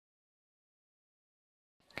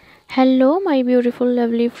Hello my beautiful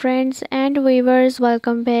lovely friends and viewers,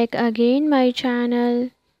 welcome back again my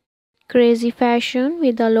channel Crazy Fashion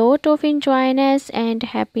with a lot of enjoyness and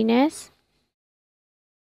happiness.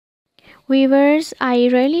 Viewers, I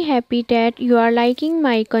really happy that you are liking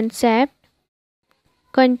my concept,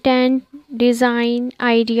 content, design,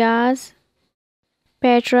 ideas,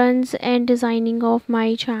 patterns and designing of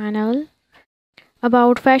my channel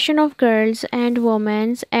about fashion of girls and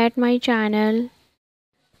women at my channel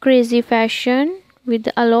Crazy Fashion with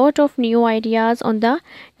a lot of new ideas on the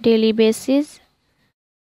daily basis.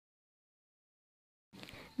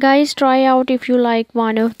 Guys, try out if you like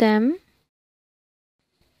one of them.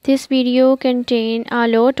 This video contains a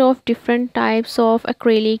lot of different types of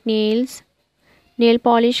acrylic nails, nail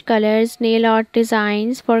polish colors, nail art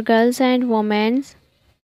designs for girls and women.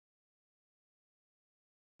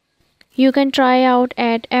 You can try out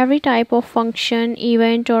at every type of function,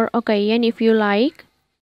 event or occasion if you like.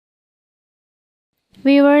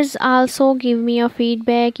 Viewers, also give me a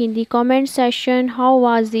feedback in the comment section how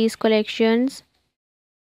was these collections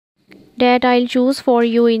that I'll choose for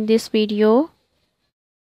you in this video.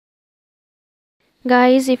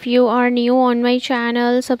 Guys, if you are new on my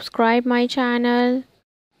channel, subscribe my channel.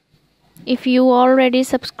 If you already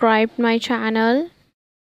subscribed my channel,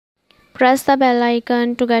 press the bell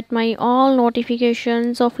icon to get my all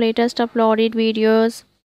notifications of latest uploaded videos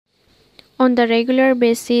on the regular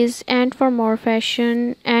basis, and for more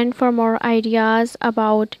fashion and for more ideas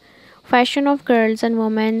about fashion of girls and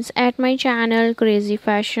women at my channel Crazy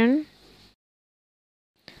Fashion.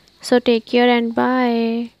 So take care and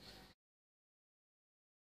bye.